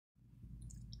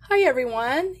Hi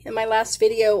everyone! In my last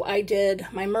video I did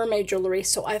my mermaid jewelry,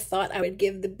 so I thought I would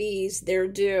give the bees their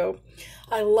due.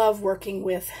 I love working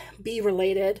with bee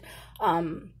related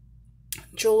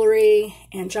jewelry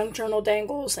and junk journal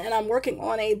dangles, and I'm working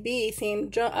on a bee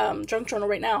themed junk journal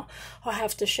right now. I'll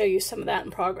have to show you some of that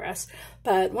in progress.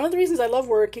 But one of the reasons I love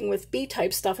working with bee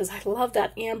type stuff is I love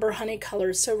that amber honey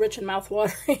color. It's so rich and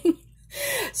mouth-watering.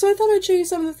 So I thought I'd show you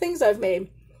some of the things I've made.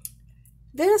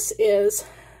 This is,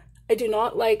 I do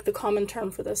not like the common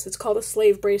term for this. It's called a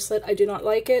slave bracelet. I do not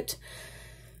like it.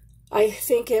 I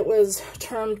think it was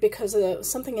termed because of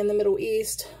something in the Middle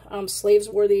East. Slaves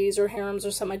wore these, or harems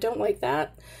or something. I don't like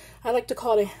that. I like to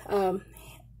call it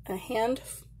a hand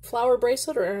flower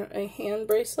bracelet or a hand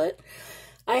bracelet.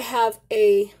 I have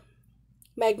a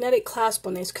magnetic clasp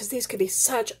on these because these could be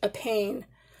such a pain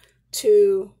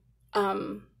to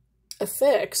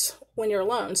affix when you're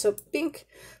alone. So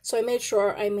I made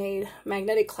sure I made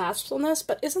magnetic clasps on this,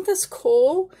 but isn't this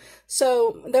cool?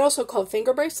 So they're also called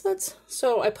finger bracelets.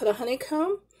 So I put a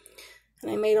honeycomb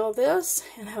and I made all this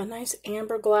and have a nice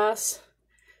amber glass.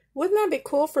 Wouldn't that be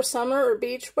cool for summer or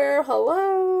beach wear?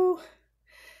 Hello.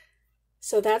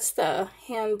 So that's the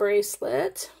hand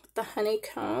bracelet with the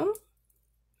honeycomb.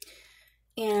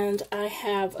 And I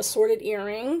have assorted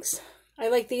earrings. I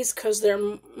like these because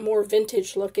they're more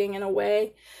vintage looking in a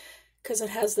way, because it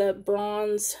has the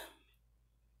bronze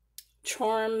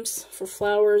charms for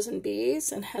flowers and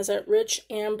bees and has that rich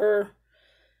amber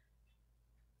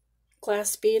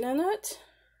glass bead in it.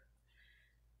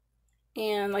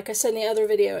 And like I said in the other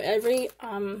video, every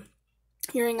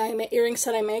earring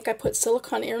set I make, I put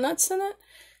silicone ear nuts in it,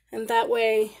 and that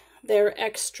way they're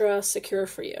extra secure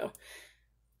for you.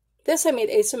 This I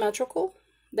made asymmetrical.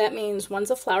 That means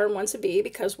one's a flower and one's a bee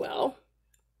because, well,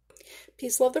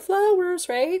 bees love their flowers,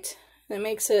 right? And it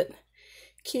makes it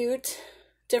cute,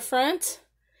 different,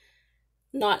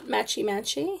 not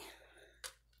matchy-matchy.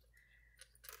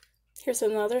 Here's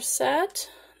another set.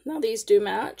 Now these do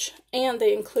match, and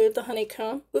they include the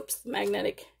honeycomb. Oops, the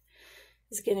magnetic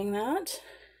is getting that.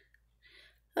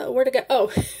 Where'd it go?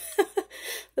 Oh,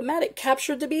 the magnet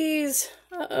captured the bees.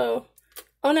 Uh-oh.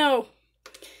 Oh no.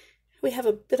 We have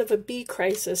a bit of a bee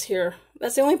crisis here.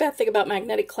 That's the only bad thing about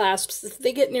magnetic clasps. If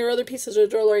they get near other pieces of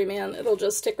jewelry, man, it'll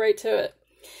just stick right to it.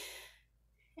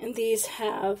 And these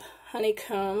have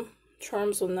honeycomb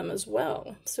charms on them as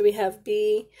well. So we have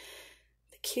bee,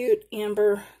 the cute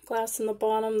amber glass in the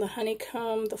bottom, the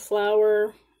honeycomb, the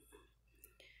flower.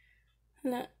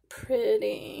 Isn't that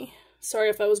pretty? Sorry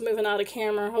if I was moving out of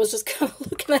camera. I was just kind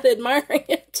of looking at it, admiring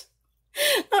it.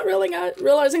 Not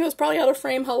realizing I was probably out of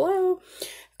frame. Hello.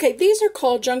 Okay, these are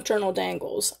called junk journal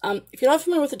dangles. If you're not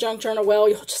familiar with the junk journal, well,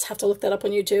 you'll just have to look that up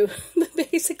on YouTube.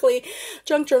 Basically,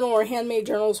 junk journal or handmade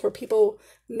journals where people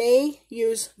may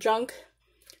use junk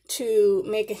to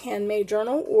make a handmade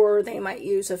journal, or they might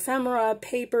use ephemera,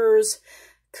 papers,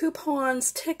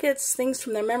 coupons, tickets, things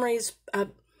from their memories,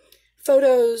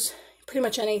 photos, pretty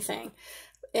much anything.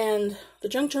 And the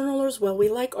junk journalers, well, we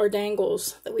like our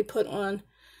dangles that we put on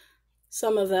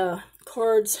some of the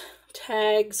cards,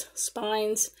 tags,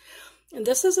 spines. And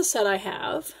this is a set I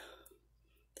have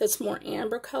that's more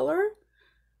amber color.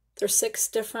 There's 6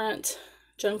 different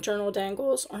junk journal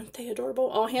dangles. Aren't they adorable?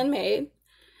 All handmade.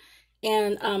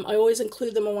 And I always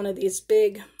include them on one of these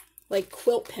big like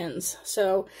quilt pins.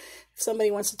 So if somebody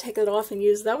wants to take it off and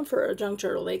use them for a junk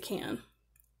journal, they can.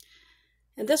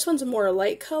 And this one's a more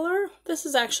light color. This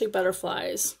is actually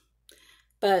butterflies,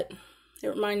 but it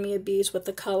reminded me of bees with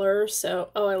the color. So,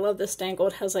 oh, I love this dangle.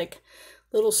 It has like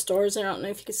little stars there. I don't know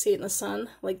if you can see it in the sun,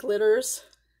 like glitters.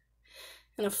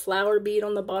 And a flower bead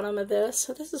on the bottom of this.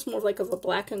 So this is more like of a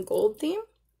black and gold theme.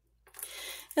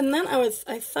 And then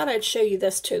I thought I'd show you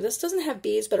this too. This doesn't have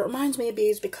bees, but it reminds me of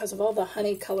bees because of all the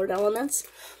honey colored elements.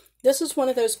 This is one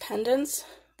of those pendants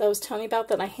that I was telling you about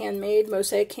that I handmade,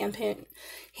 mosaic hand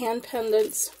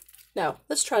pendants. No,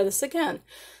 let's try this again.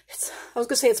 I was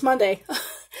going to say it's Monday.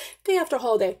 Day after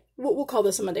holiday. We'll call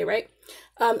this a Monday, right?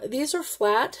 These are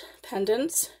flat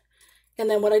pendants. And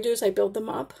then what I do is I build them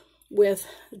up with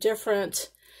different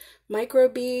micro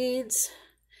beads.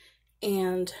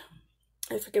 And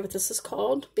I forget what this is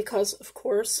called because, of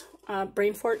course,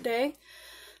 brain fart day.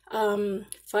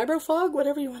 Fibro fog,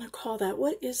 whatever you want to call that.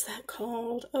 What is that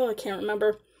called? Oh, I can't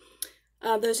remember.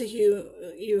 Those of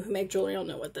you who make jewelry don't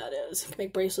know what that is. You can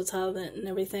make bracelets out of it and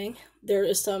everything. There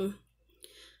is some,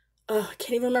 I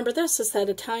can't even remember this. It's that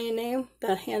Italian name,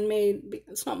 that handmade,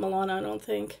 it's not Milano, I don't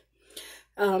think.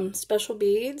 Special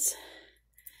beads.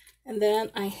 And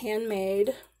then I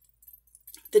handmade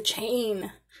the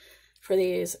chain for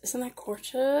these. Isn't that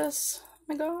gorgeous? Oh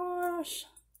my gosh.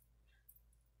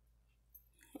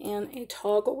 and a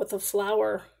toggle with a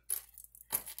flower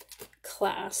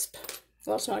clasp.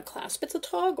 Well, it's not a clasp, it's a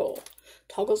toggle.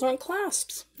 Toggles aren't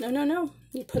clasps. No, no, no.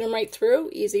 You put them right through,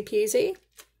 easy peasy.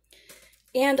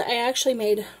 And I actually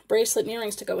made bracelet and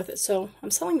earrings to go with it. So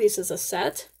I'm selling these as a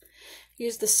set.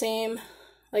 Use the same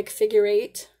like figure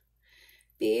 8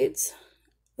 beads.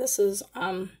 This is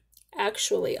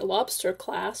actually a lobster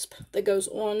clasp that goes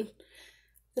on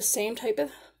the same type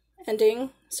of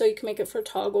ending. So you can make it for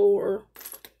toggle or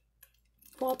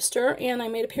lobster. And I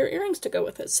made a pair of earrings to go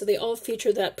with it. So they all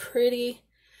feature that pretty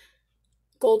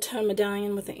gold tone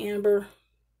medallion with the amber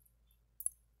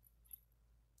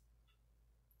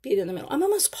bead in the middle. I'm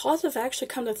almost positive, actually,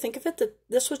 come to think of it, that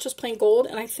this was just plain gold,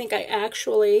 and I think I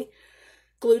actually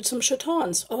glued some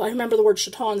chatons. Oh, I remember the word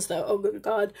chatons, though. Oh, good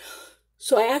God.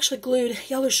 So I actually glued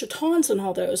yellow chatons in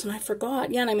all those, and I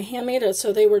forgot. Yeah, and I handmade it,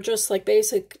 so they were just like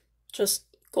basic, just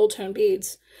gold tone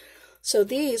beads. So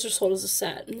these are sold as a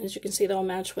set, and as you can see, they'll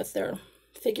match with their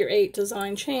figure 8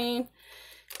 design chain,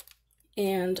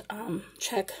 and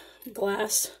check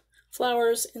glass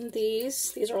flowers in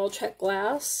these. These are all check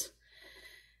glass.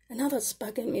 And now that's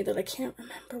bugging me that I can't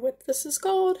remember what this is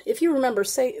called. If you remember,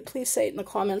 please say it in the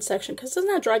comment section, because doesn't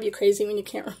that drive you crazy when you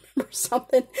can't remember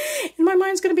something? And my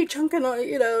mind's going to be chomping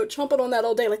on that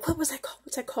all day. Like, what was that called?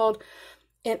 What's that called?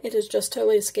 And it is just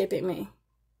totally escaping me.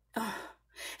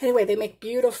 Anyway, they make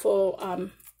beautiful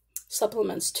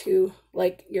supplements to,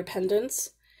 like, your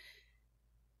pendants.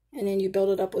 And then you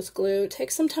build it up with glue. It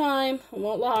takes some time. I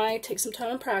won't lie. It takes some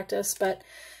time and practice. But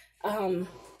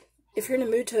if you're in a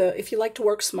mood to, if you like to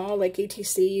work small, like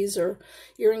ETCs or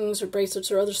earrings or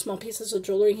bracelets or other small pieces of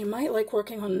jewelry, you might like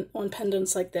working on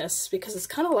pendants like this, because it's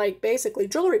kind of like basically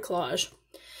jewelry collage.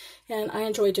 And I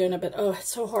enjoy doing it, but oh, it's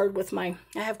so hard with I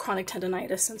have chronic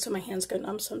tendonitis, and so my hands go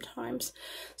numb sometimes.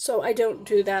 So I don't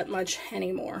do that much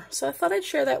anymore. So I thought I'd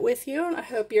share that with you, and I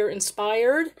hope you're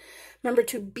inspired. Remember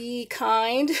to be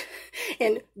kind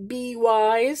and be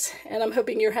wise, and I'm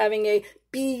hoping you're having a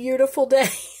beautiful day.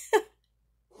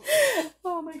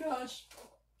 Oh my gosh.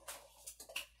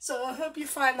 So I hope you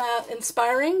find that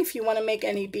inspiring if you want to make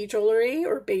any bead jewelry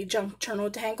or bead junk journal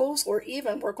dangles, or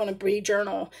even work on a bead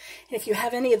journal. And if you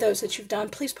have any of those that you've done,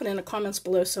 please put in the comments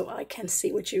below so I can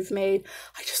see what you've made.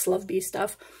 I just love bead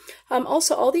stuff.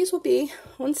 Also, all these will be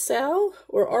on sale,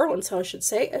 or are on sale, I should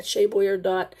say, at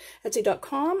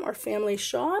shayboyer.etsy.com, our family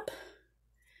shop.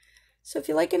 So if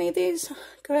you like any of these,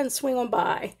 go ahead and swing on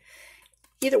by.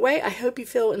 Either way, I hope you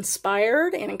feel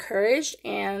inspired and encouraged,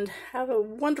 and have a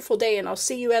wonderful day, and I'll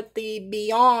see you at the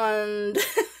beyond.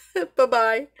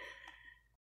 Bye-bye.